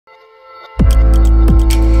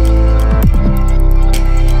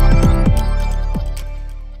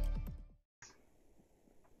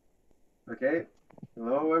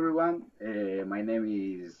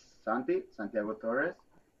is Santiago Torres.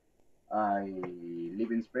 I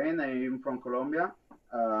live in Spain. I am from Colombia,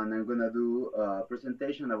 and I'm gonna do a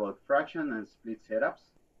presentation about fraction and split setups.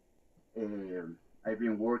 I've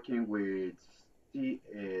been working with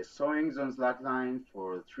sewings on Slackline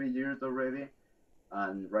for 3 years already,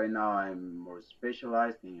 and right now I'm more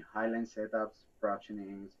specialized in highline setups,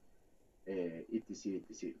 fractionings, etc.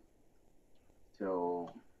 etc. So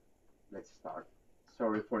let's start.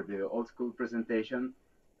 Sorry for the old school presentation.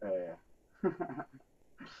 Uh,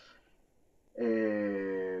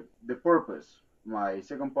 the purpose. My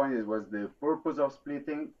second point was the purpose of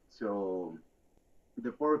splitting. So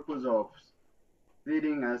the purpose of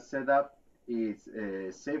splitting a setup is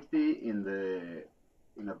safety in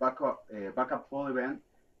a backup fall event.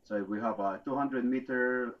 So if we have a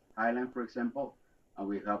 200-meter highline, for example, and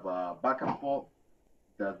we have a backup fall,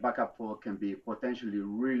 that backup fall can be potentially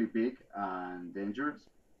really big and dangerous.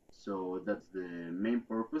 So that's the main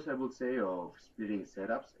purpose, I would say, of splitting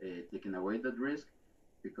setups, taking away that risk,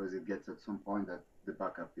 because it gets at some point that the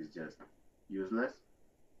backup is just useless.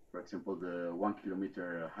 For example, the 1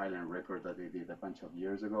 kilometer highland record that they did a bunch of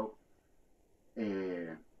years ago.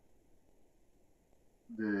 The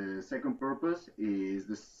second purpose is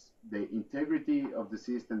the integrity of the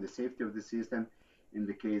system, the safety of the system, in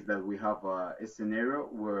the case that we have a scenario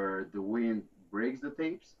where the wind breaks the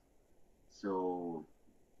tapes. So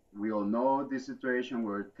we all know this situation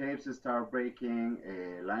where tapes start breaking,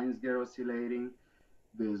 lines get oscillating.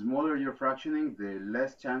 The smaller your fractioning, the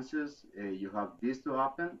less chances you have this to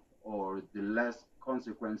happen, or the less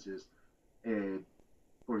consequences uh,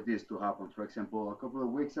 for this to happen. For example, a couple of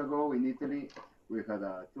weeks ago in Italy, we had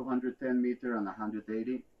a 210 meter and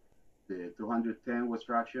 180. The 210 was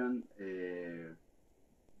fraction,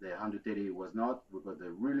 the 180 was not. We got a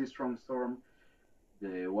really strong storm.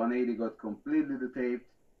 The 180 got completely detaped,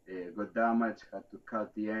 got damaged, had to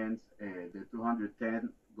cut the ends. The 210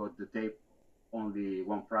 got the tape only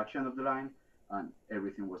one fraction of the line, and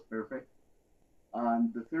everything was perfect.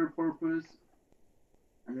 And the third purpose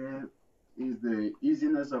is the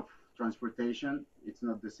easiness of transportation. It's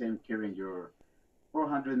not the same carrying your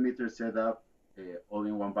 400-meter setup all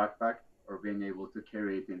in one backpack, or being able to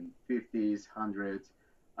carry it in 50s, 100s,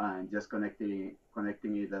 and just connecting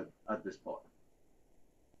it at the spot.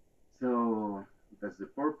 So that's the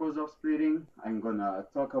purpose of splitting. I'm gonna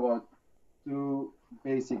talk about two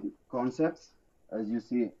basic concepts. As you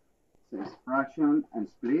see, it says fraction and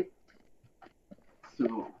split.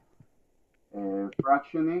 So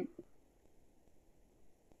fractioning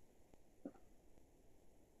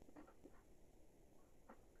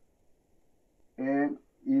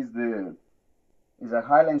is a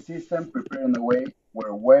highline system prepared in a way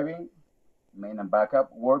where webbing, main and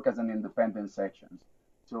backup, work as an independent sections.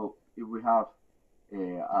 So if we have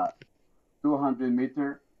a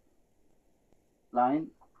 200-meter line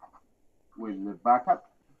with the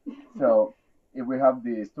backup, so if we have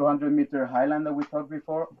this 200-meter highline that we talked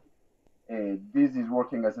before, this is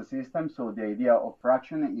working as a system. So the idea of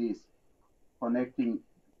fractioning is connecting,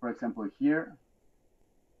 for example, here,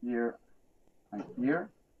 here, and here,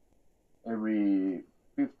 every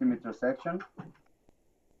 50-meter section.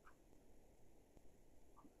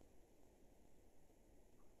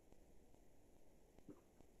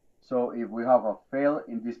 So if we have a fail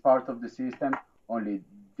in this part of the system, only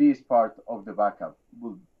this part of the backup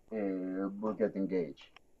will get engaged,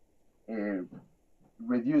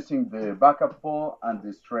 reducing the backup fall and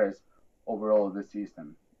the stress overall the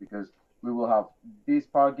system, because we will have this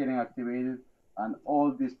part getting activated and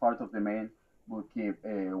all this part of the main will keep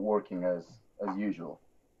working as usual.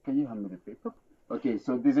 Can you hand me the paper? Okay,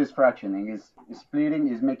 so this is fractioning. Is splitting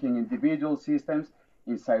is making individual systems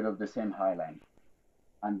inside of the same highline.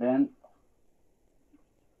 And then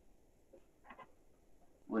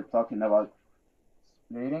we're talking about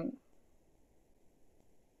splitting.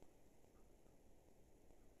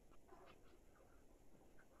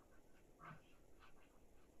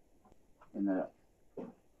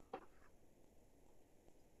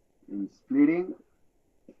 In splitting,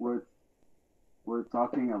 we're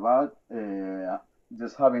talking about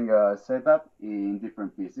just having a setup in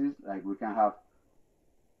different pieces. Like we can have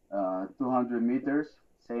 200 meters,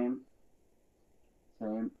 same,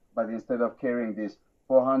 but instead of carrying this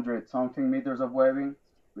 400 something meters of webbing,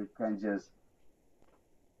 we can just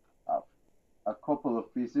have a couple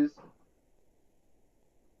of pieces.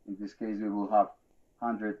 In this case, we will have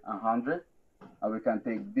 100 and 100, and we can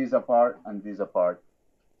take this apart and this apart.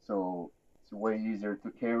 So it's way easier to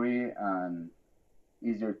carry and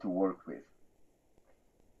easier to work with.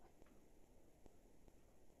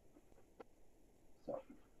 So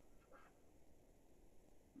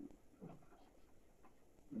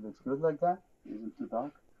It looks good like that. Isn't too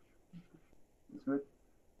dark. It's good.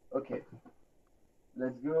 Okay,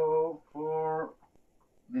 let's go for.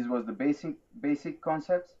 This was the basic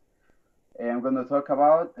concepts. And I'm going to talk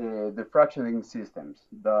about the fractioning systems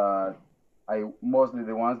that I mostly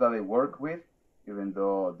the ones that I work with, even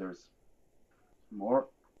though there's more.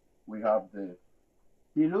 We have the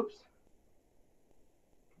T loops.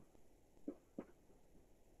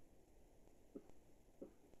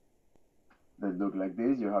 That look like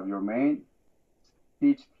this. You have your main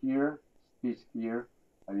stitched here,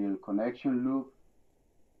 a little connection loop,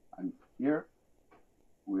 and here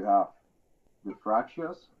we have the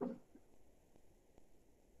fractions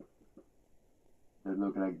that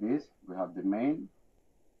look like this. We have the main.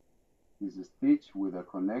 This is a stitch with a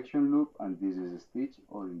connection loop, and this is a stitch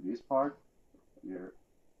all in this part, here,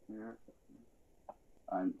 here,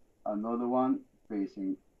 and another one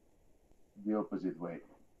facing the opposite way.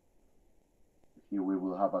 Here we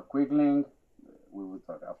will have a quick link. We will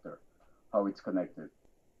talk after how it's connected.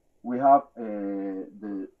 We have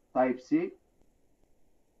the type C,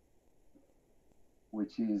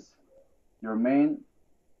 which is your main.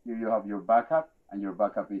 Here you have your backup, and your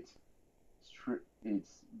backup it's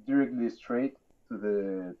directly straight to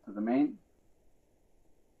the main.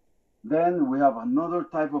 Then we have another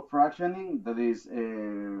type of fractioning that is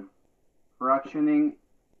fractioning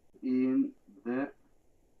in the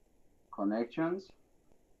connections.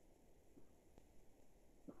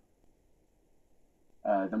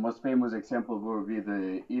 The most famous example would be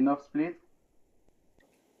the in-off split,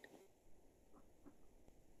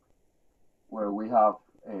 where we have,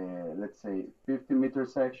 let's say, 50-meter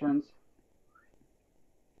sections.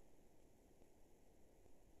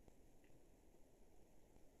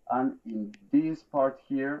 And in this part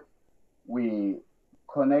here, we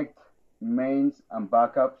connect mains and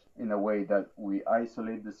backups in a way that we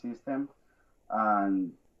isolate the system.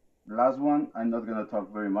 And last one, I'm not going to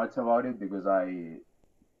talk very much about it because I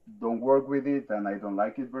don't work with it and I don't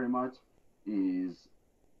like it very much, is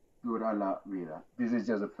Dura la Vida. This is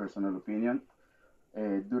just a personal opinion.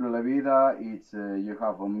 Dura la Vida, it's you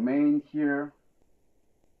have a main here.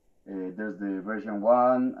 There's the version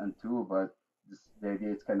 1 and 2, but the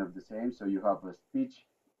idea is kind of the same. So you have a stitch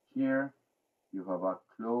here, you have a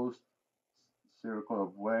closed circle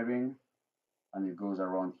of webbing, and it goes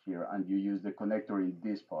around here, and you use the connector in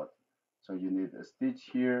this spot. So you need a stitch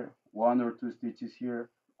here, 1 or 2 stitches here,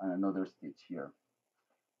 and another stitch here.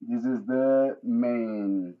 This is the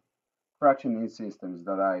main fractioning systems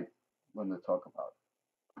that I want to talk about.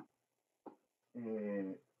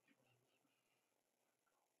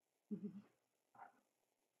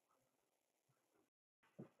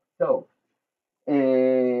 So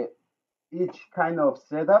each kind of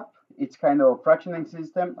setup, each kind of fractioning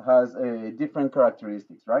system has different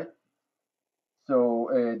characteristics, right? So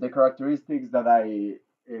the characteristics that I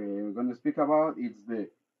am going to speak about is the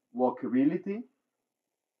walkability,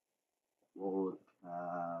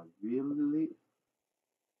 walkability,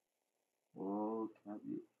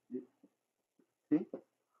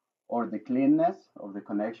 or the cleanness of the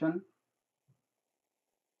connection.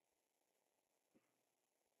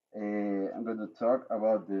 I'm going to talk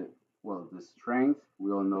about the strength.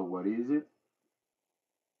 We all know what is it.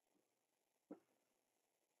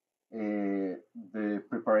 The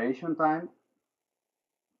preparation time.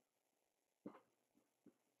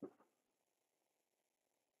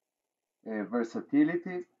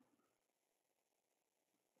 Versatility.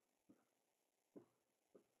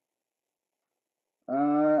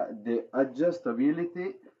 The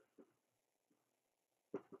adjustability.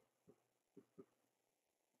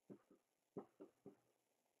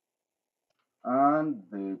 And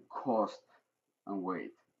the cost and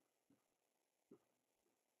weight.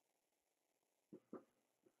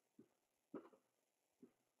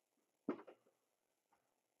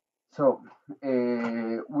 So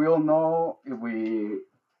we all know if we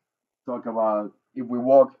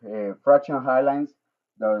walk fractional highlines,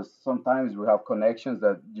 there's sometimes we have connections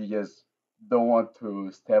that you just don't want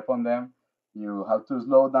to step on them. You have to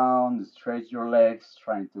slow down, stretch your legs,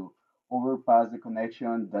 trying to overpass the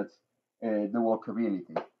connection. That's the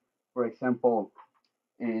walkability. For example,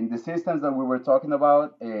 in the systems that we were talking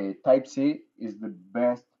about, Type C is the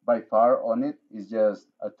best by far on it. It's just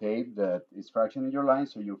a tape that is fractioning your line,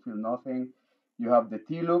 so you feel nothing. You have the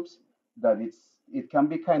T loops that it can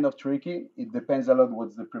be kind of tricky. It depends a lot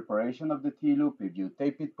what's the preparation of the T loop. If you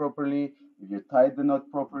tape it properly, if you tie the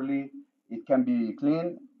knot properly, it can be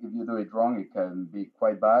clean. If you do it wrong, it can be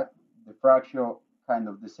quite bad. The fracture kind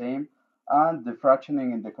of the same, and the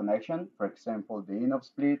fractioning in the connection. For example, the in-off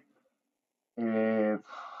split.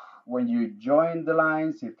 when you join the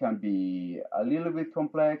lines, it can be a little bit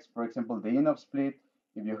complex. For example, the in-off split,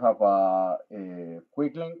 if you have a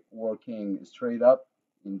quick link working straight up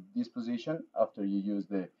in this position after you use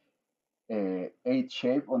the 8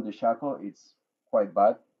 shape on the shackle, it's quite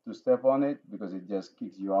bad to step on it because it just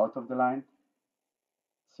kicks you out of the line.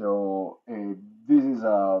 So this is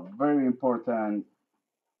a very important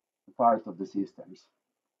part of the systems.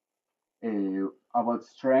 About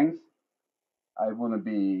strength, I wouldn't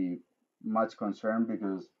be much concerned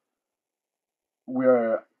because we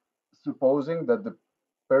are supposing that the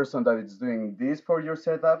person that is doing this for your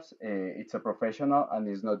setups, it's a professional and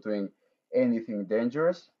is not doing anything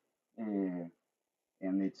dangerous, and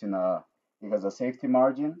it has a safety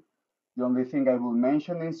margin. The only thing I will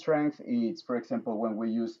mention in strength is, for example, when we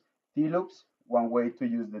use T-loops, one way to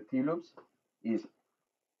use the T-loops is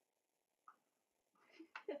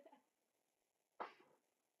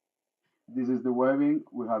this is the webbing.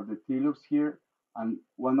 We have the T-loops here, and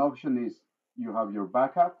one option is you have your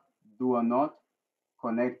backup, do a knot,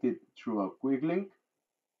 connect it through a quick link,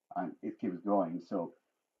 and it keeps going. So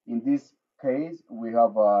in this case, we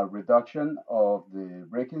have a reduction of the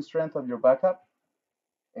breaking strength of your backup.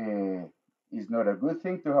 It's not a good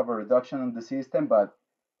thing to have a reduction on the system, but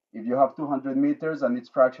if you have 200 meters and it's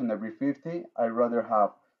fraction every 50, I'd rather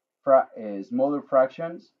have smaller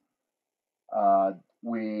fractions,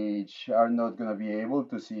 which are not going to be able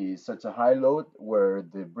to see such a high load where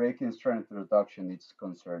the breaking strength reduction is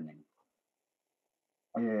concerning.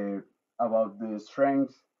 About the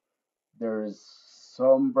strength, there's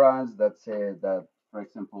some brands that say that, for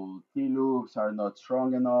example, T-loops are not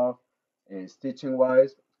strong enough. Stitching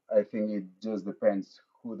wise, I think it just depends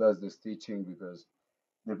who does the stitching because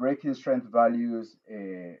the breaking strength values,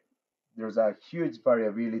 there's a huge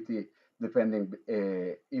variability depending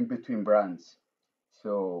in between brands.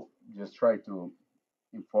 So just try to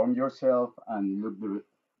inform yourself and look the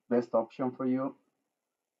best option for you.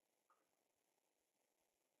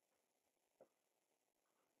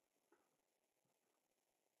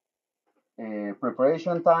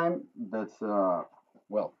 Preparation time, that's,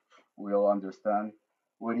 well, we all understand.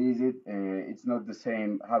 What is it? It's not the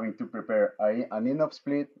same having to prepare an in-off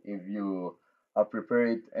split. If you have prepared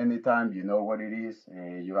it anytime, you know what it is.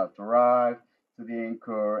 You have to arrive to the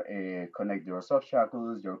anchor, connect your soft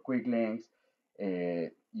shackles, your quick links,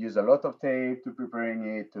 use a lot of tape to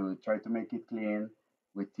preparing it to try to make it clean.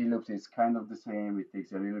 With T-loops, it's kind of the same. It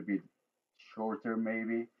takes a little bit shorter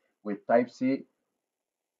maybe. With Type C,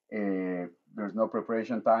 there's no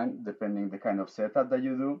preparation time depending the kind of setup that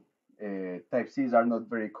you do. Type Cs are not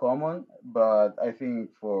very common, but I think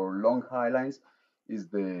for long highlines is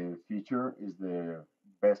the feature, is the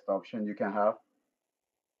best option you can have.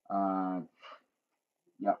 Uh,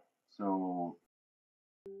 yeah, so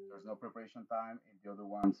there's no preparation time. In the other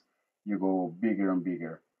ones, you go bigger and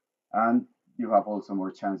bigger, and you have also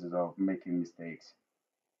more chances of making mistakes.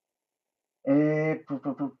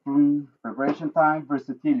 Preparation time,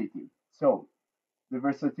 versatility. So the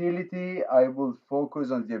versatility, I will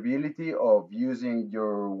focus on the ability of using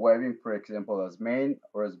your webbing, for example, as main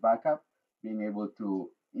or as backup, being able to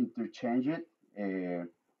interchange it. If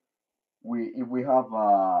we have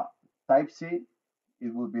Type C,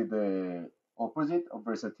 it will be the opposite of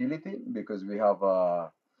versatility because we have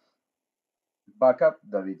a backup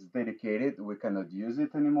that it's dedicated. We cannot use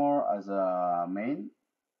it anymore as a main.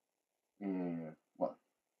 Well,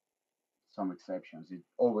 some exceptions. It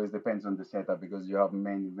always depends on the setup because you have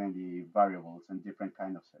many variables and different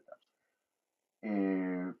kind of setups.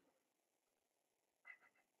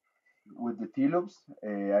 With the T-loops,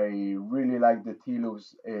 I really like the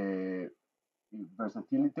T-loops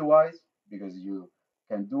versatility wise because you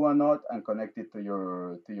can do a knot and connect it to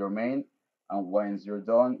your main, and once you're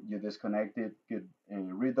done, you disconnect it, get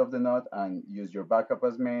rid of the knot, and use your backup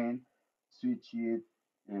as main, switch it.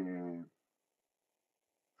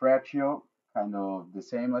 Fractio, kind of the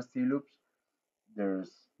same as T-loops.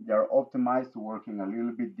 They are optimized to working a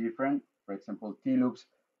little bit different. For example, T-loops,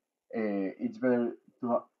 it's better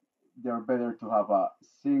they're better to have a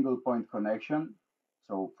single point connection.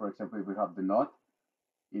 So, for example, if we have the knot,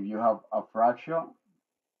 if you have a fracture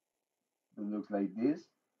that looks like this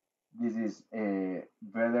is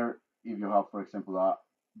better if you have, for example, a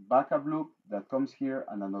backup loop that comes here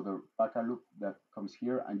and another backup loop that comes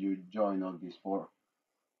here, and you join all these four.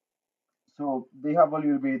 So they have a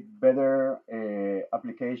little bit better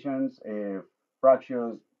applications.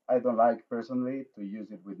 Fractures, I don't like personally to use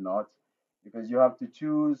it with knots because you have to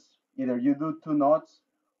choose either you do two knots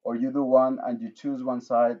or you do one and you choose one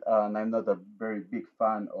side. And I'm not a very big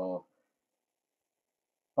fan of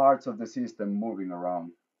parts of the system moving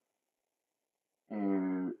around.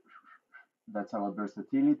 Uh, That's about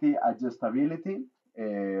versatility. Adjustability.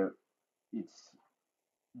 It's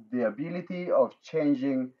the ability of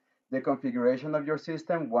changing the configuration of your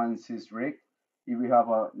system once it's rigged. If we have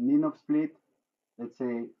a NINOP split, let's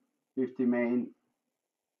say 50 main,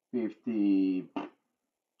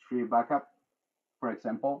 53 backup, for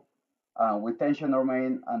example, with tension or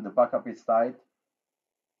main and the backup is tight,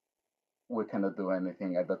 we cannot do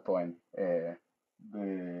anything at that point. The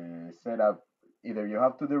setup, either you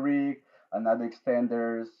have to the rig, another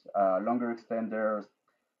extenders, longer extenders,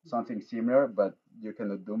 something similar, but you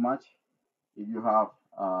cannot do much. If you have,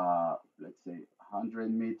 let's say,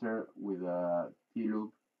 100-meter with a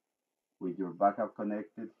T-loop with your backup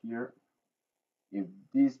connected here, if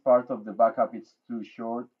this part of the backup is too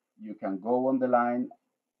short, you can go on the line,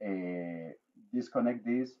 disconnect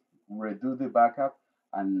this, redo the backup,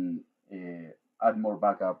 and add more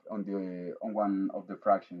backup on the on one of the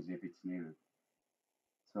fractions if it's needed.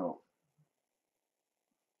 So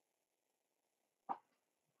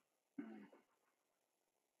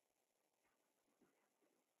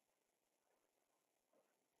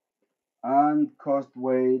and cost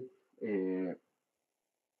weight, it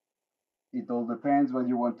all depends what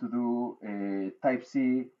you want to do. Type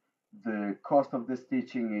C, the cost of the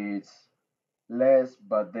stitching is less,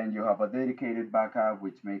 but then you have a dedicated backup,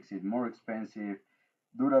 which makes it more expensive.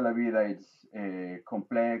 Dura la vida is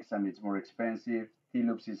complex and it's more expensive.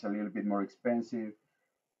 T-loops is a little bit more expensive.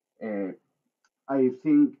 Uh, I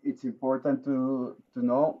think it's important to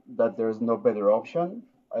know that there's no better option.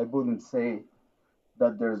 I wouldn't say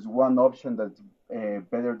that there's one option that's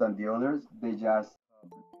better than the others. They just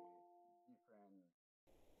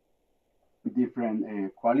different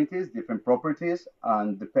qualities, different properties,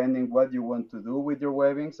 and depending what you want to do with your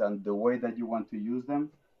webbings and the way that you want to use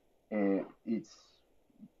them, it's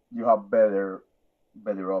you have better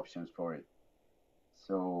options for it.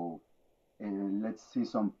 So let's see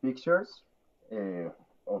some pictures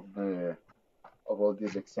of the of all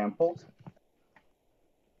these examples.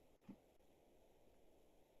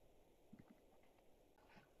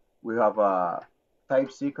 We have a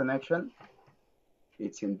Type C connection.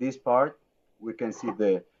 It's in this part. We can see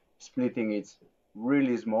the splitting is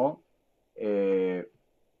really small. Uh,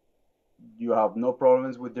 you have no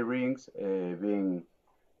problems with the rings being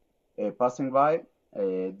passing by.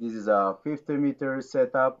 This is a 50-meter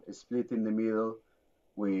setup split in the middle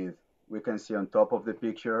with, we can see on top of the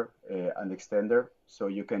picture, an extender. So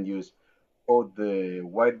you can use both the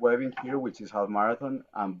wide webbing here, which is half marathon,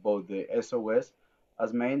 and both the SOS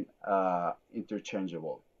as main,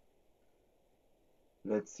 interchangeable.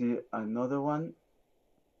 Let's see another one.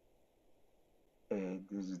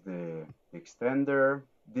 This is the extender.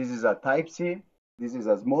 This is a Type C. This is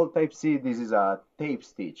a small Type C. This is a tape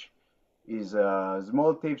stitch. Is a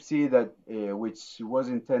small Type C that which was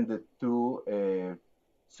intended to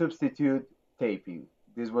substitute taping.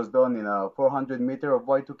 This was done in a 400 meter of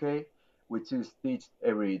Y2K, which is stitched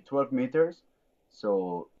every 12 meters.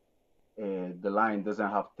 So the line doesn't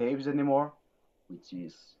have tapes anymore, which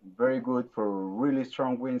is very good for really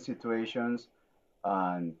strong wind situations.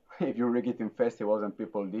 And if you rig it in festivals and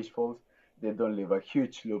people dish falls, they don't leave a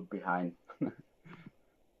huge loop behind.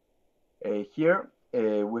 Here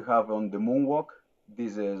we have on the moonwalk,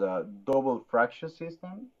 this is a double fracture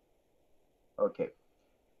system. Okay,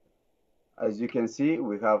 as you can see,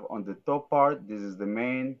 we have on the top part, this is the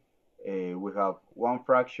main, we have one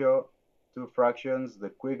fracture, two fractions, the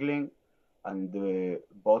quiggling, and the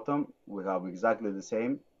bottom, we have exactly the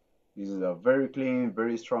same. This is a very clean,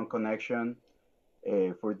 very strong connection.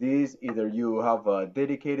 For this, either you have a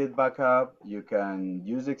dedicated backup, you can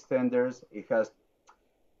use extenders. It has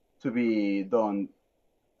to be done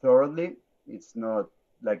thoroughly. It's not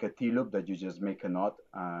like a T-loop that you just make a knot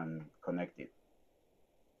and connect it.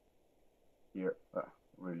 Here,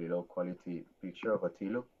 really low quality picture of a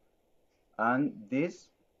T-loop. And this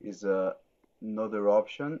is another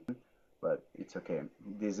option, but it's okay.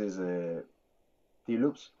 This is a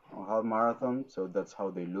T-loops on half marathon, so that's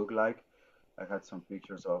how they look like. I had some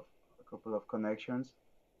pictures of a couple of connections.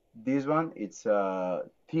 This one, it's a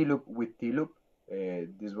T-loop with T-loop.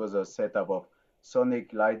 This was a setup of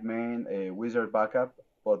Sonic Light Main, a Wizard backup,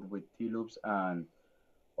 but with T-loops and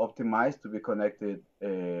optimized to be connected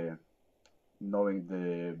knowing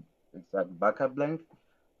the exact backup length.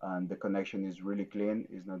 And the connection is really clean.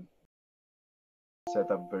 It's not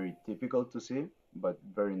setup very typical to see, but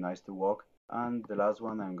very nice to walk. And the last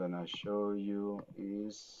one I'm gonna show you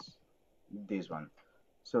is this one.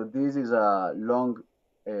 So this is a long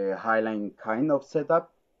highline kind of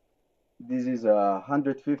setup. This is a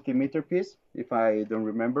 150-meter piece, if I don't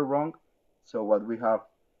remember wrong. So what we have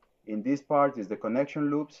in this part is the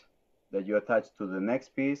connection loops. that you attach to the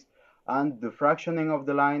next piece. And the fractioning of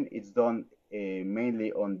the line is done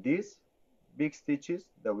mainly on these big stitches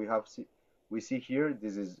that we see here.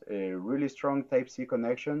 This is a really strong type C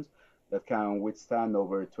connections that can withstand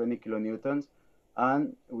over 20 kilonewtons.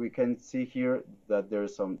 And we can see here that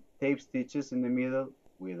there's some tape stitches in the middle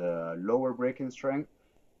with a lower breaking strength,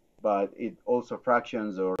 but it also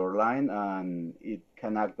fractions our line and it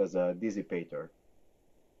can act as a dissipator.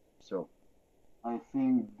 So I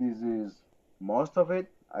think this is most of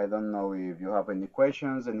it. I don't know if you have any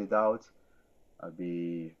questions, any doubts. I'll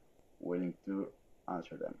be willing to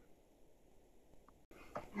answer them.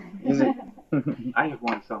 Is it? I have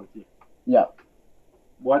one, Santi. Yeah.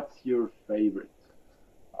 What's your favorite?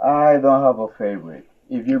 I don't have a favorite.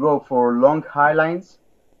 If you go for long high lines,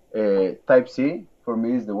 Type C for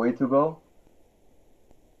me is the way to go.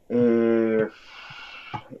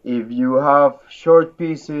 If you have short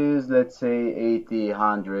pieces, let's say 80,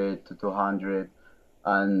 100 to 200,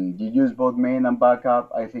 and you use both main and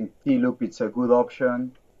backup, I think T-loop is a good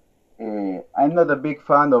option. I'm not a big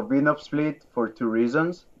fan of in-off split for two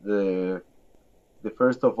reasons. The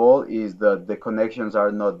first of all is that the connections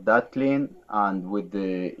are not that clean, and with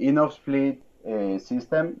the in-off split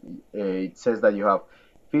system, it says that you have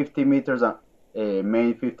 50 meters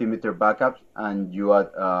main, 50-meter backups, and you add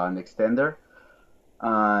an extender,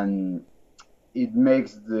 and it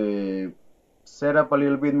makes the setup a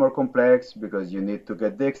little bit more complex because you need to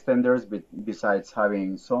get the extenders besides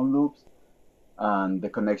having some loops, and the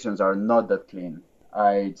connections are not that clean.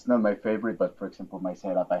 It's not my favorite, but for example, my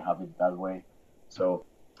setup, I have it that way. So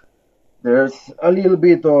there's a little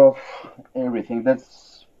bit of everything.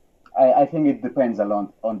 I think it depends a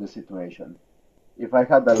lot on the situation. If I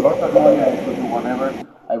had a lot of money, I could do whatever.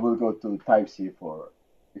 I will go to Type C for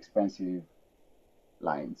expensive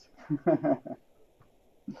lines.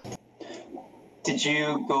 Did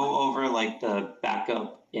you go over like the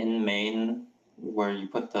backup in main where you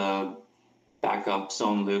put the backup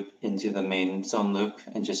zone loop into the main zone loop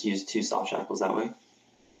and just use two soft shackles that way?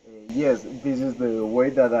 Yes, this is the way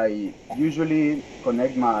that I usually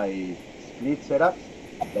connect my split setups.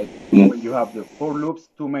 Like when you have the 4 loops,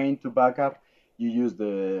 2 main, 2 backup, you use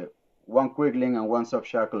the 1 quick link and 1 soft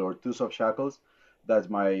shackle or 2 soft shackles. That's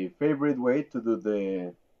my favorite way to do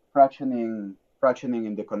the fractioning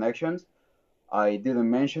in the connections. I didn't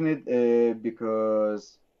mention it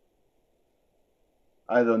because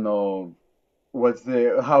I don't know what's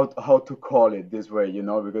the how to call it this way,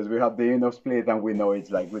 because we have the in-off split and we know it's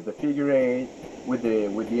like with the figure 8, with the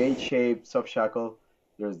 8-shaped soft shackle.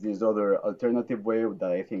 There's this other alternative way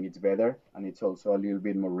that I think it's better, and it's also a little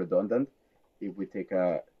bit more redundant if we take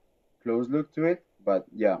a close look to it. But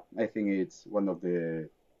yeah, I think it's one of the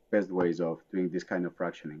best ways of doing this kind of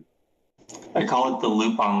fractioning. I call it the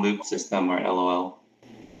loop-on-loop system, or LOL.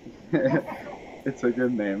 It's a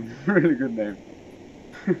good name, really good name.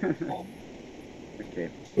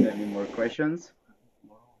 Okay, any more questions?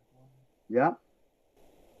 Yeah?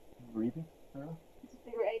 Breathing? It's a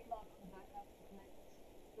figure 8 knot on the backup to connect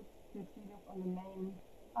the T-loop on the main.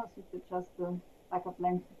 Also, to adjust the backup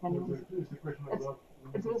length depending on the question. It's a question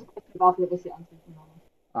about what was the answer for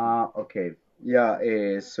now. Okay.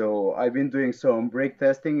 Yeah, so I've been doing some break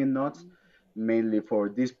testing in knots, mainly for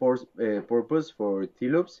this purpose, for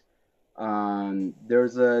T-loops. And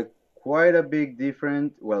there's quite a big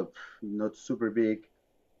difference, well, not super big,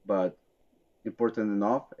 but important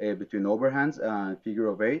enough between overhands and figure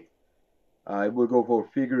of 8. I will go for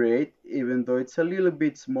figure 8, even though it's a little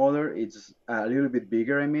bit smaller, it's a little bit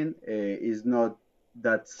bigger, is not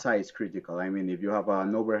that size critical. I mean, if you have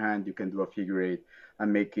an overhand, you can do a figure 8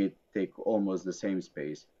 and make it take almost the same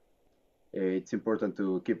space. It's important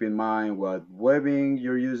to keep in mind what webbing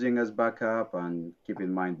you're using as backup, and keep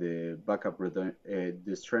in mind the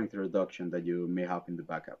the strength reduction that you may have in the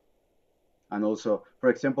backup. And also, for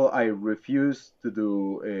example, I refuse to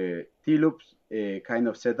do T-loops kind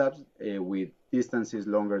of setups with distances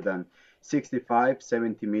longer than 65,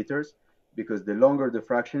 70 meters, because the longer the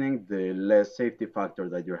fractioning, the less safety factor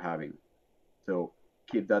that you're having. So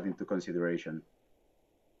keep that into consideration.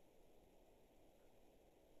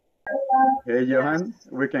 Hey, Johan,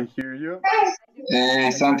 we can hear you.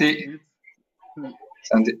 Hey, Santi.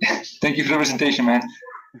 Santi, thank you for the presentation, man.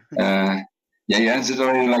 Yeah, you answered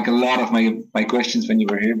already like a lot of my questions when you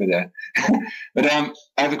were here, but I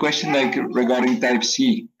have a question like regarding Type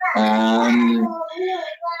C.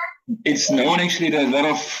 It's known actually that a lot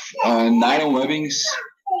of nylon webbings,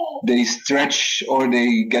 they stretch or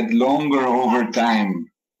they get longer over time.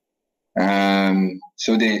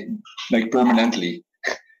 So they like permanently.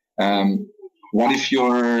 What if you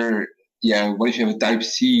have a Type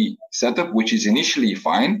C setup, which is initially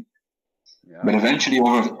fine, But eventually,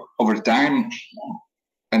 over time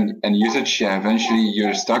and usage, yeah, eventually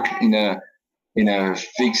you're stuck in a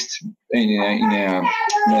fixed in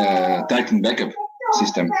a tightened backup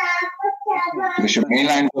system, because your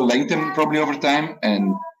mainline will lengthen probably over time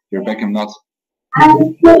and your backup not.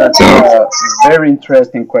 That's very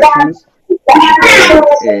interesting questions.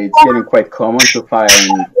 It's getting quite common to find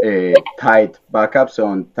tight backups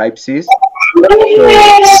on type Cs.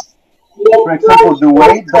 So, for example, the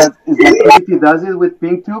way that Slackline does it with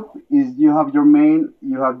PingTube is you have your main,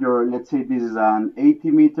 you have your, let's say this is an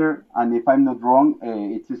 80 meter, and if I'm not wrong,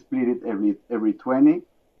 it's split it every 20.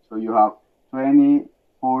 So you have 20,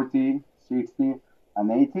 40, 60,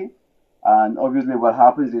 and 80. And obviously what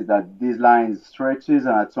happens is that this line stretches,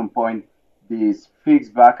 and at some point these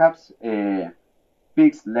fixed backups,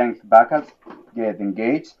 fixed length backups get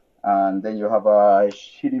engaged, and then you have a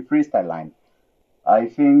shitty freestyle line. I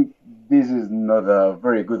think this is not a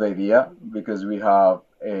very good idea because we have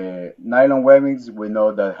nylon webbings we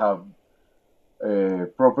know that have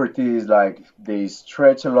properties like they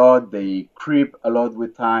stretch a lot, they creep a lot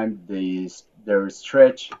with time, their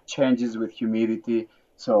stretch changes with humidity.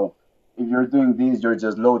 So if you're doing this, you're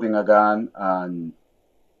just loading a gun and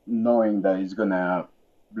knowing that it's gonna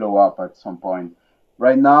blow up at some point.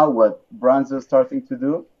 Right now, what brands are starting to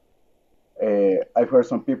do, I've heard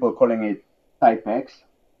some people calling it Type X,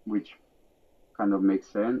 which kind of makes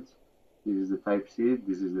sense. This is the Type C,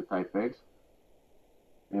 this is the Type X.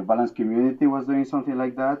 Balance Community was doing something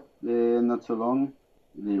like that not so long.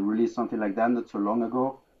 They released something like that not so long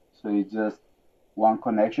ago. So it's just one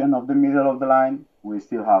connection of the middle of the line. We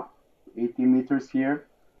still have 80 meters here.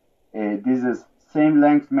 This is same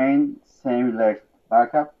length main, same length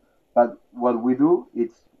backup. But what we do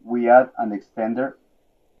is we add an extender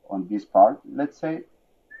on this part, let's say,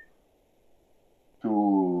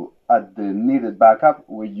 to add the needed backup,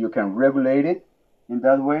 where you can regulate it in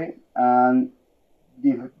that way, and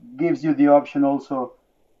it gives you the option also,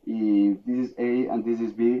 if this is A and this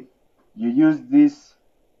is B, you use this,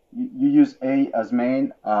 you use A as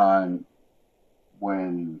main, and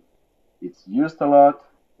when it's used a lot,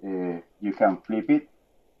 you can flip it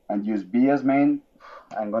and use B as main.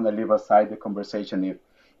 I'm gonna leave aside the conversation if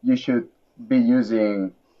you should be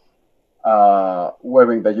using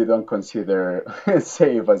webbing that you don't consider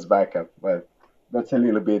safe as backup, but that's a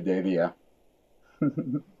little bit the idea.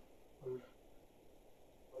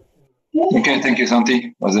 Okay, thank you,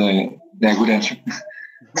 Santi. Was a good answer.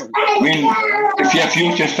 I mean, if you have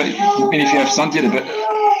futures, I mean, if you have Santi at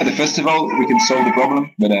the festival, we can solve the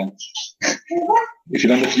problem. But if you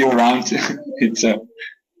don't have you around, it's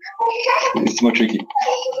more tricky.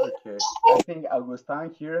 Okay, I think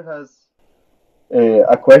Augustin here has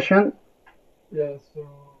a question. Yeah, so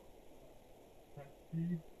I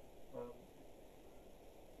see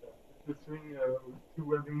just doing two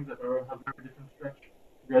webbings that have very different stretch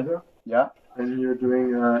together, Yeah, and you're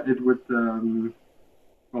doing it with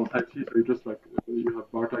well, type C, so you just like you have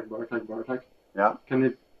bar tag, bar tag, bar tag. yeah. Can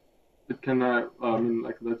it can I mean,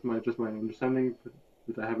 like that's just my understanding,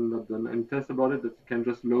 but I haven't not done any tests about it. That you can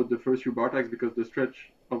just load the first few bar tags because the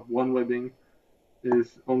stretch of one webbing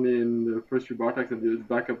is only in the first few bar tags, and the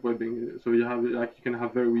backup webbing. So you have like you can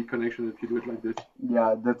have very weak connection if you do it like this.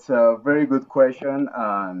 Yeah, that's a very good question,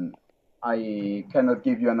 and I cannot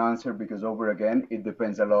give you an answer because, over again, it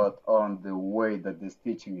depends a lot on the way that the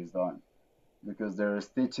stitching is done. Because there are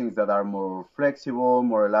stitchings that are more flexible,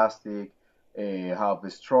 more elastic, have a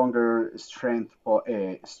stronger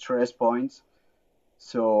stress points.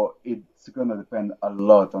 So it's gonna depend a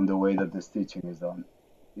lot on the way that the stitching is done.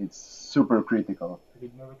 It's super critical.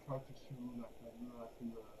 You've never tried to sew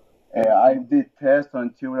like I did tests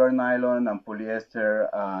on tubular nylon and polyester,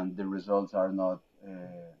 and the results are not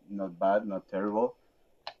bad, not terrible.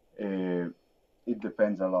 It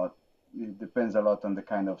depends a lot. It depends a lot on the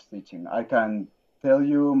kind of stitching. I can tell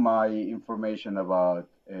you my information about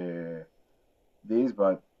this,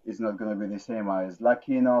 but it's not going to be the same as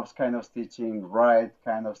Lucky Enough's kind of stitching, Wright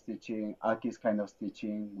kind of stitching, Aki's kind of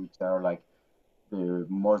stitching, which are like the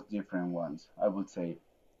most different ones, I would say.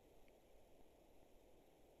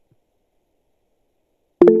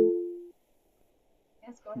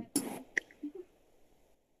 Yes, go ahead.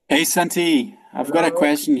 Hey Santi, I've got a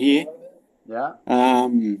question here. Yeah.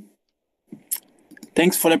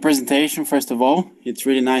 Thanks for the presentation. First of all, it's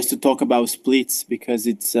really nice to talk about splits because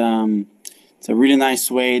it's a really nice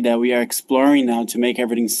way that we are exploring now to make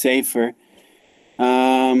everything safer.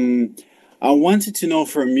 I wanted to know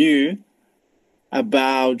from you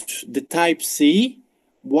about the Type C.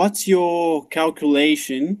 What's your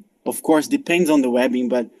calculation? Of course, depends on the webbing,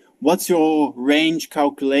 but what's your range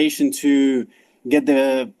calculation to get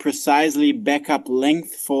the precisely backup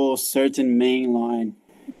length for certain main line?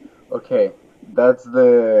 Okay, that's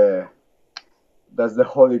the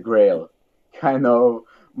holy grail, kind of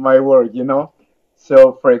my word, you know.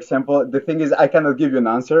 So, for example, the thing is, I cannot give you an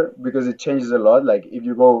answer because it changes a lot. Like if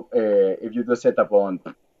you go, if you do setup on,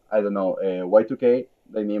 I don't know, Y2K,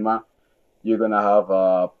 the NEMA, you're gonna have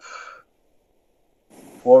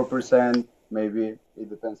 4%, maybe. It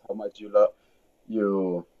depends how much you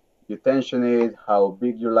you tension it, how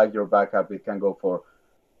big you like your backup. It can go for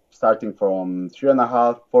starting from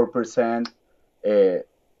 3.5, 4%.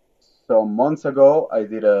 Some months ago, I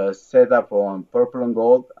did a setup on purple and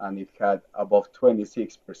gold, and it had above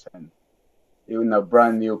 26%. Even a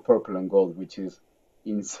brand new purple and gold, which is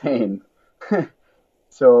insane.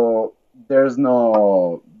 So there's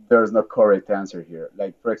no correct answer here.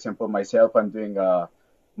 Like for example, myself, I'm doing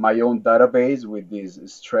my own database with these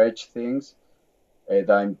stretch things that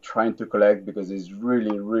I'm trying to collect because it's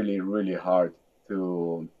really, really, really hard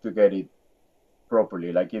to get it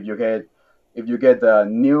properly. Like if you get a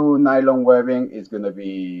new nylon webbing, it's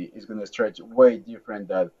gonna stretch way different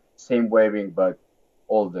than same webbing but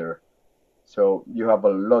older. So you have a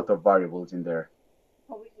lot of variables in there.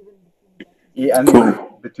 Probably even between the Yeah, and Cool.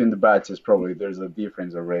 even between the batches, probably there's a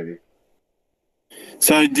difference already.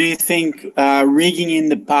 So do you think rigging in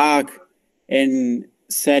the park and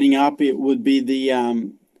setting up it would be the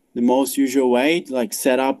most usual way to like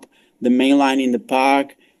set up the main line in the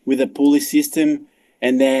park with a pulley system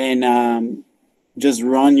and then just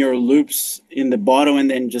run your loops in the bottom and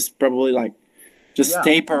then just probably like just Yeah,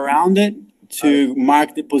 tape around it I to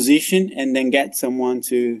mark the position and then get someone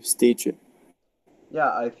to stitch it?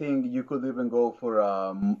 yeah, I think you could even go for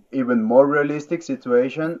even more realistic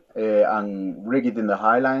situation and rig it in the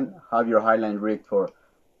highline. Have your highline rigged for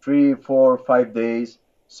 3, 4, 5 days,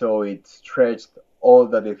 so it stretched all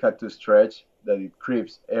that it had to stretch, that it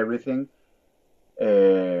creeps everything.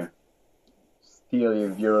 Uh, Still,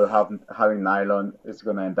 if you're having nylon, it's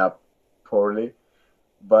gonna end up poorly.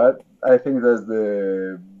 But I think that's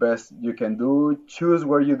the best you can do. Choose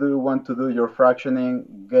where you do want to do your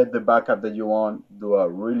fractioning, get the backup that you want, do a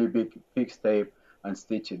really big fixed tape, and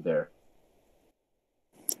stitch it there.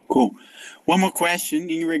 Cool. One more question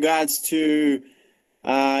in regards to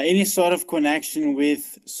any sort of connection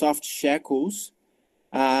with soft shackles.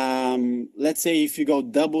 Let's say if you go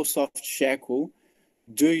double soft shackle,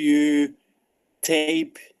 do you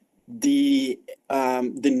tape the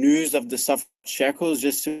noose of the soft shackles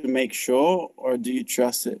just to make sure, or do you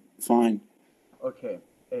trust it? Fine. Okay.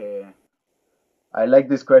 I like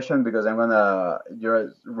this question because I'm gonna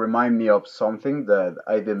just remind me of something that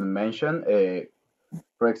I didn't mention.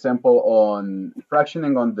 For example, on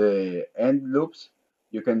fractioning on the end loops,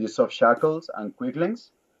 you can use soft shackles and quick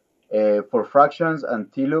links. For fractions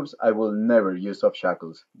and T loops, I will never use soft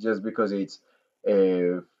shackles just because it's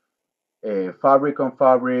uh, fabric on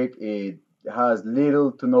fabric. It has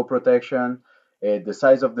little to no protection. The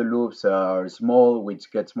size of the loops are small,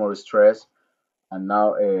 which gets more stress. And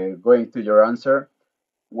now, going to your answer,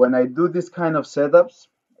 when I do this kind of setups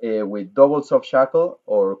with double soft shackle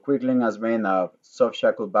or quick link as main soft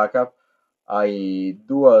shackle backup, I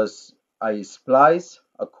splice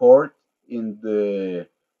a cord in the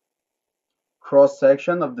cross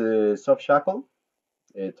section of the soft shackle,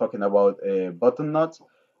 talking about button nuts.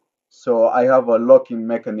 So I have a locking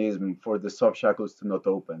mechanism for the soft shackles to not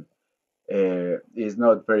open. Is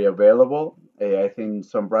not very available. I think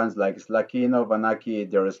some brands like Slackline or Vanaki,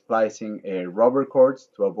 they're splicing rubber cords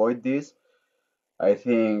to avoid this. I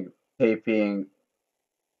think taping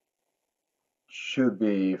should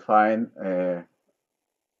be fine,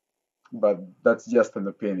 but that's just an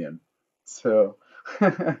opinion. So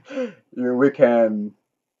we can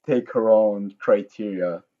take our own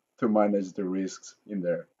criteria to manage the risks in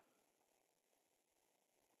there.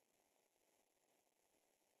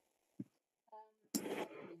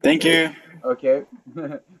 Thank you. Okay,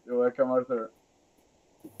 you're welcome, Arthur.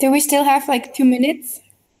 Do we still have like 2 minutes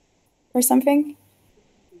or something?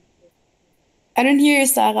 I don't hear you,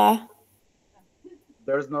 Sarah.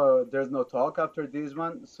 There's no talk after this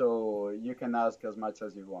one, so you can ask as much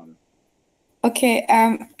as you want. Okay,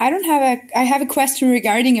 I have a question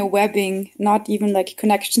regarding a webbing, not even like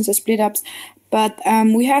connections or split ups, but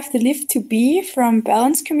we have the lift to be from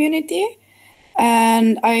Balance Community.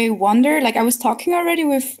 And I wonder, like I was talking already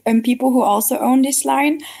with people who also own this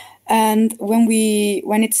line, and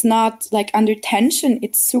when it's not like under tension,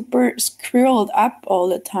 it's super scrolled up all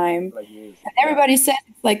the time. Like this. And everybody says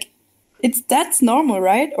like that's normal,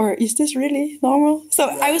 right? Or is this really normal? So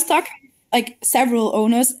I was talking like several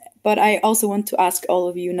owners, but I also want to ask all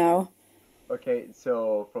of you now. Okay,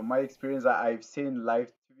 so from my experience, I've seen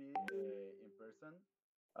live TV in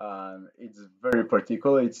person. It's very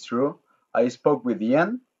particular. It's true. I spoke with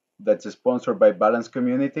Ian, that's sponsored by Balance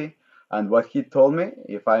Community, and what he told me,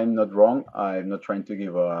 if I'm not wrong, I'm not trying to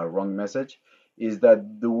give a wrong message, is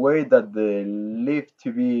that the way that the live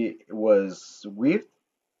TV was weaved,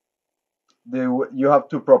 you have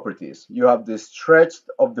two properties. You have the stretch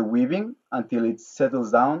of the weaving until it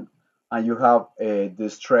settles down, and you have the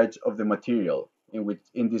stretch of the material, in which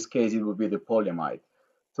in this case it would be the polyamide.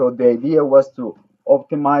 So the idea was to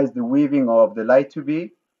optimize the weaving of the light to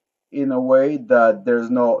be in a way that there's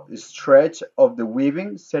no stretch of the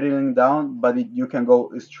weaving settling down, but you can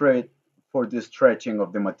go straight for the stretching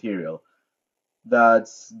of the material.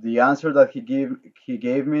 That's the answer that he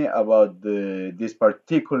gave me about this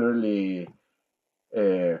particularly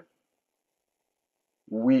uh,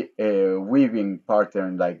 weaving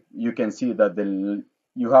pattern. Like you can see that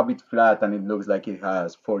you have it flat and it looks like it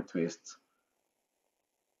has four twists.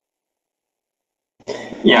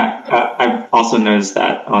 Yeah, I've also noticed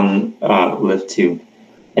that on Lift 2.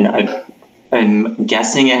 And I'm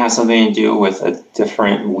guessing it has something to do with a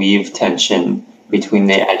different weave tension between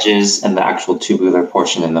the edges and the actual tubular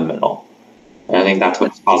portion in the middle. And I think that's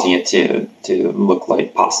what's causing it to look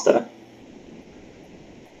like pasta.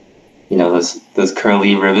 You know, those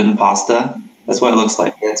curly ribbon pasta? That's what it looks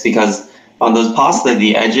like. It's because on those pasta,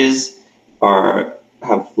 the edges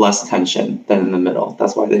have less tension than in the middle.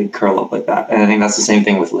 That's why they curl up like that. And I think that's the same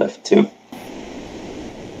thing with Lift too.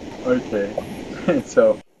 Okay,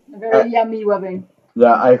 so Very yummy webbing.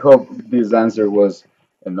 yeah, I hope this answer was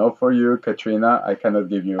enough for you, Katrina. I cannot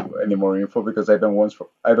give you any more info because I don't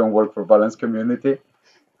work for Balance Community.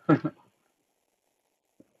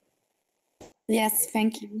 Yes,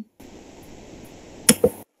 thank you.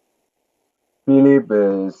 Philip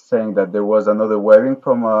is saying that there was another webbing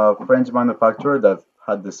from a French manufacturer that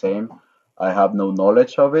had the same. I have no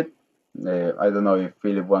knowledge of it. I don't know if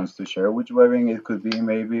Philip wants to share which webbing it could be,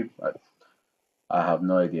 maybe, but I have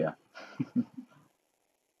no idea.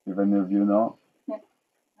 Even if you know.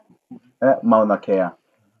 Mauna Kea.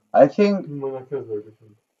 I think,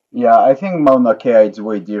 yeah, I think Mauna Kea is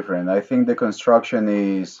way different. I think the construction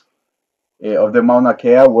is of the Mauna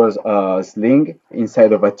Kea was a sling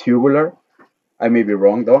inside of a tubular. I may be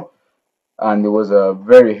wrong though. And it was a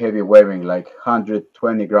very heavy webbing, like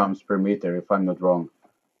 120 grams per meter, if I'm not wrong.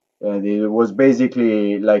 And it was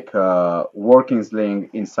basically like a working sling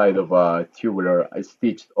inside of a tubular,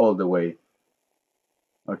 stitched all the way.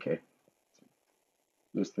 Okay,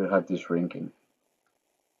 you still have this shrinking.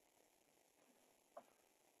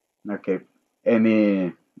 Okay,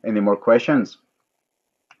 any more questions?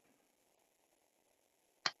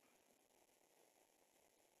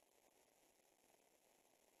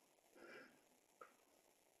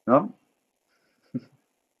 No?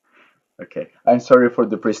 Okay, I'm sorry for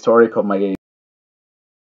the prehistoric of my.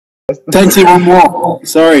 Santy, one more.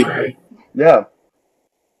 Sorry. Yeah.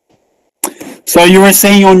 So you were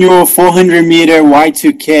saying on your 400 meter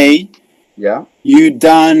Y2K, Yeah. you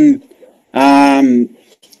done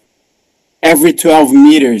every 12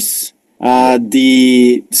 meters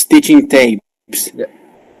the stitching tapes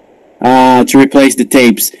to replace the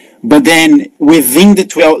tapes. But then within the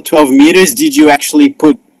 12 meters, did you actually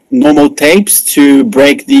put normal tapes to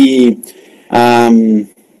break the, every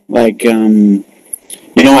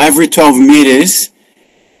 12 meters,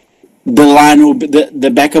 the line will be,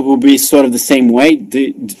 the backup will be sort of the same way?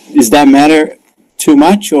 Does that matter too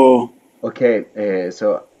much or? Okay,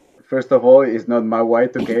 so first of all, it's not my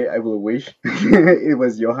white, okay? I will wish it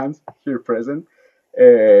was Johan's here present.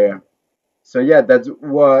 Uh, so yeah, that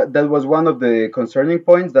was one of the concerning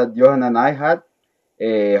points that Johan and I had,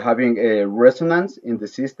 having a resonance in the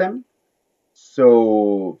system.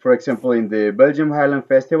 So, for example, in the Belgium Highland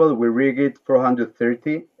Festival, we rig it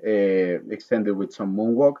 430, extended with some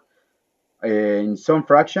moonwalk. In some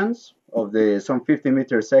fractions of the some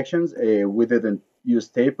 50-meter sections, we didn't use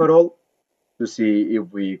tape at all to see if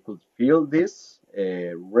we could feel this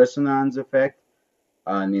resonance effect.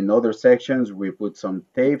 And in other sections, we put some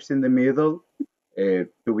tapes in the middle.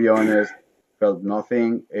 To be honest, felt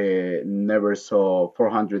nothing. Never saw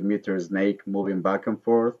 400 meter snake moving back and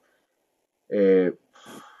forth. Uh,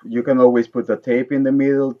 you can always put a tape in the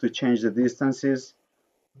middle to change the distances.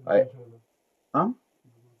 Huh?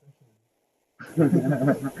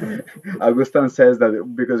 Augustin says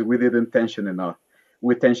that because we didn't tension enough.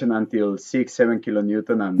 We tensioned until 6, 7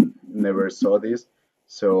 kilonewton and never saw this.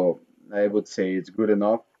 So I would say it's good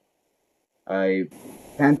enough. I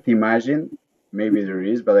can't imagine, maybe there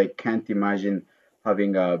is, but I can't imagine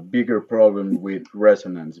having a bigger problem with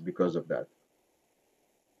resonance because of that.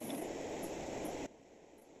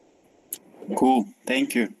 Cool.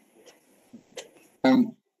 Thank you. I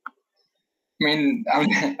mean,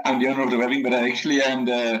 I'm the owner of the webbing, but I actually am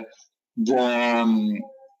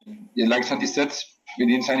yeah, like Santi said, we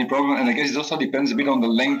didn't see any problem, and I guess it also depends a bit on the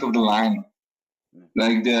length of the line.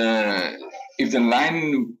 Like if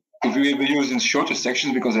we were using shorter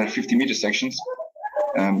sections because they're 50-meter sections,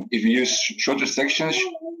 if we use shorter sections,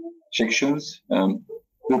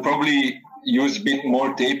 we'll probably use a bit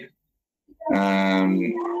more tape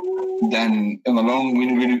than on a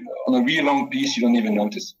really long piece. You don't even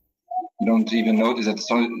notice. You don't even notice that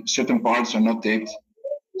certain parts are not taped.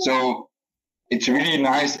 So it's a really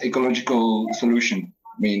nice ecological solution.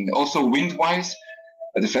 I mean, also wind-wise,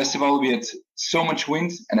 at the festival we had so much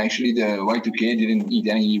wind, and actually the Y2K didn't need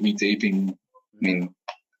any retaping. I mean,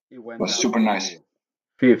 it was super nice.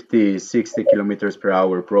 50, 60 kilometers per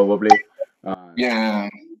hour, probably. Yeah,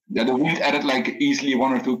 the wind added like easily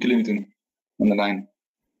 1 or 2 kilometers on the line.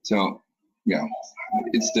 So yeah,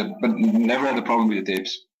 but never had a problem with the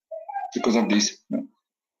tapes because of this.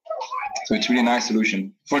 So it's really nice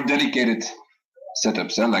solution for dedicated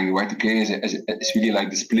setups. Like the Y2K is really like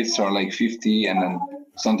the splits are like 50 and then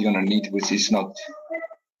something underneath which is not,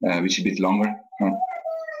 which is a bit longer.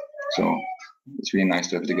 So it's really nice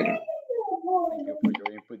to have it together. Thank you for your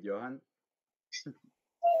input, Johan.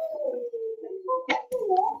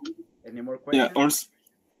 Any more questions?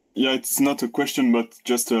 Yeah, it's not a question, but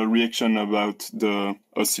just a reaction about the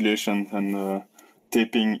oscillation and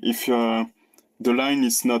taping. If the line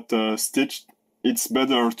is not stitched, it's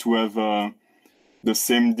better to have the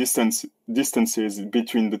same distances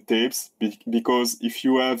between the tapes, because if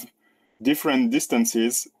you have different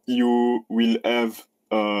distances, you will have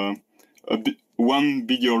one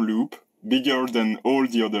bigger loop, bigger than all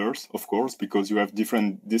the others, of course, because you have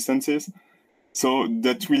different distances. So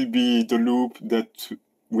that will be the loop that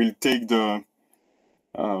will take the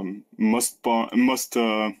most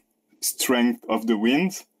strength of the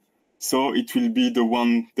wind. So it will be the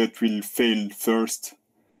one that will fail first,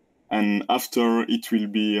 and after it will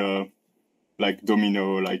be like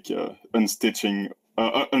domino, like untaping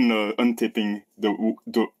the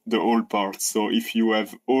whole part. So if you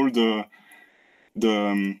have all the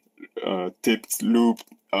taped loop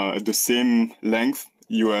at the same length,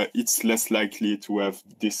 it's less likely to have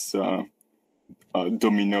this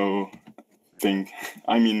domino thing.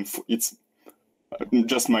 I mean, it's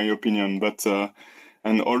just my opinion, but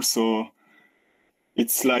and also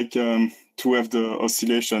it's like to have the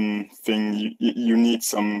oscillation thing, you need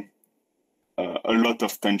a lot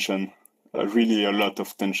of tension, really a lot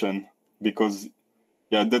of tension, because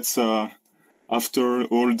yeah, that's after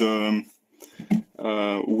all the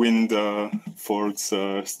wind force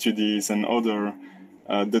studies and other,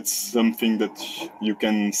 that's something that you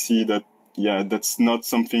can see that that's not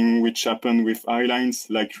something which happened with highlines,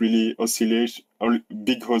 like really oscillation or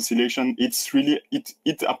big oscillation. It's really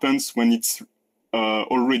it happens when it's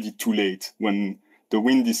already too late, when the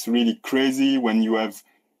wind is really crazy, when you have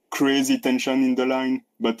crazy tension in the line,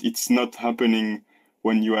 but it's not happening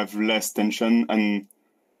when you have less tension and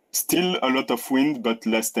still a lot of wind but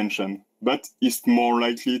less tension. But it's more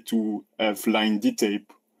likely to have line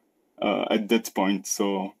D-tape at that point.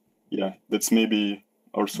 So yeah, that's maybe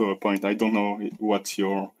also a point. I don't know what's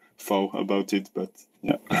your thought about it, but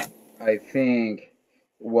yeah. I think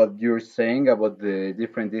what you're saying about the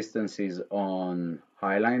different distances on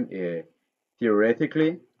highline,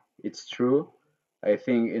 theoretically, it's true. I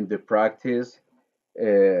think in the practice,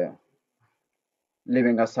 leaving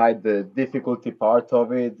aside the difficulty part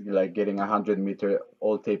of it, like getting 100-meter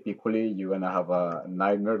all tape equally, you're gonna have a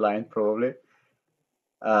nightmare line probably.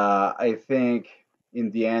 I think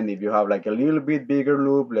in the end, if you have like a little bit bigger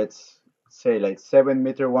loop, let's say like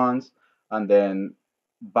 7-meter ones, and then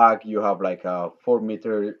back you have like a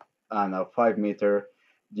 4-meter and a 5-meter,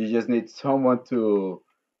 you just need someone to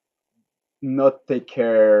not take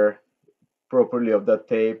care properly of that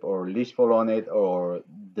tape, or leash fall on it, or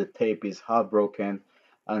the tape is half broken,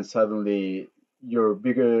 and suddenly your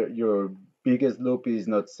biggest loop is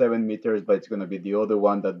not 7 meters, but it's gonna be the other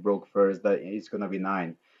one that broke first. That it's gonna be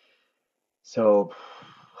 9. So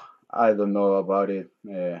I don't know about it.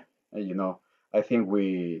 I think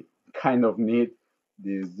we kind of need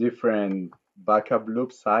this different backup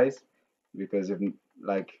loop size, because if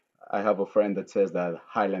like I have a friend that says that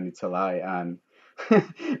Highland it's a lie, and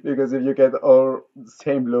because if you get all the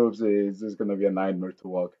same loops, it's just gonna be a nightmare to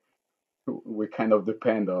walk. We kind of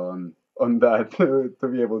depend on that to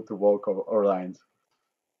be able to walk our lines.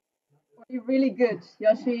 You're really good,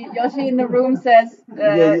 Yoshi. Yoshi in the room says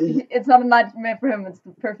it's not a nightmare for him; it's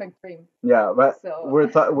the perfect dream. Yeah, but we're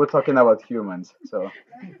talking about humans, so.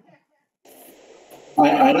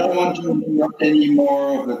 I don't want to interrupt any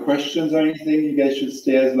more of the questions or anything. You guys should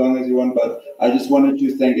stay as long as you want, but I just wanted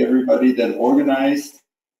to thank everybody that organized,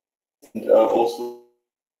 and also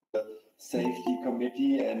the safety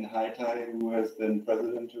committee and Haitai, who has been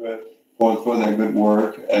president to it, for their good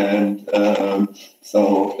work. And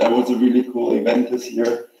so that was a really cool event this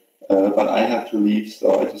year, but I have to leave,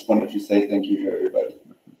 so I just wanted to say thank you to everybody.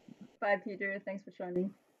 Bye, Peter. Thanks for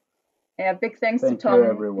joining. Yeah, big thanks Thank to you, Tom,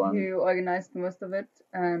 everyone. who organized most of it,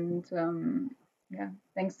 and yeah,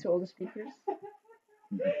 thanks to all the speakers.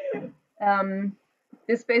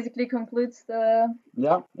 This basically concludes the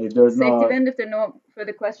If there's safety no event. If there are no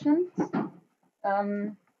further questions,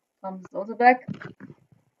 Tom is also back.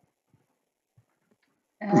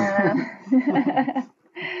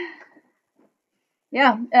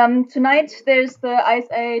 Yeah, tonight there's the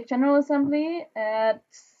ISA General Assembly at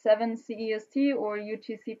 7 CEST or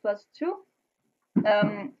UTC +2.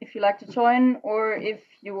 If you like to join, or if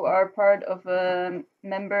you are part of a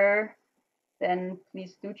member, then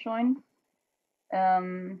please do join.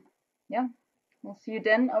 Yeah, we'll see you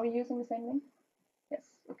then. Are we using the same link? Yes,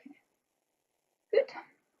 okay. Good.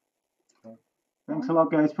 Thanks a lot,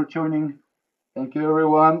 guys, for joining. Thank you,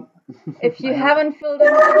 everyone. If you haven't filled in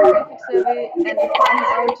the demographic survey and you find an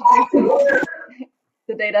hour to do so,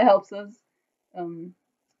 the data helps us.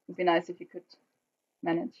 It'd be nice if you could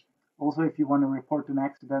manage. Also, if you want to report an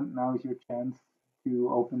accident, now is your chance to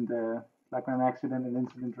open the Slackline accident and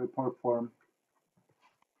incident report form.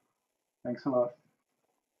 Thanks a lot.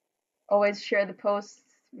 Always share the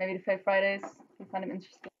posts, maybe the 5 Fridays, if you find them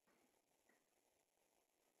interesting.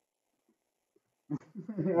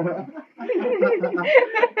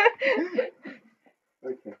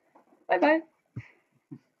 Okay. Bye-bye.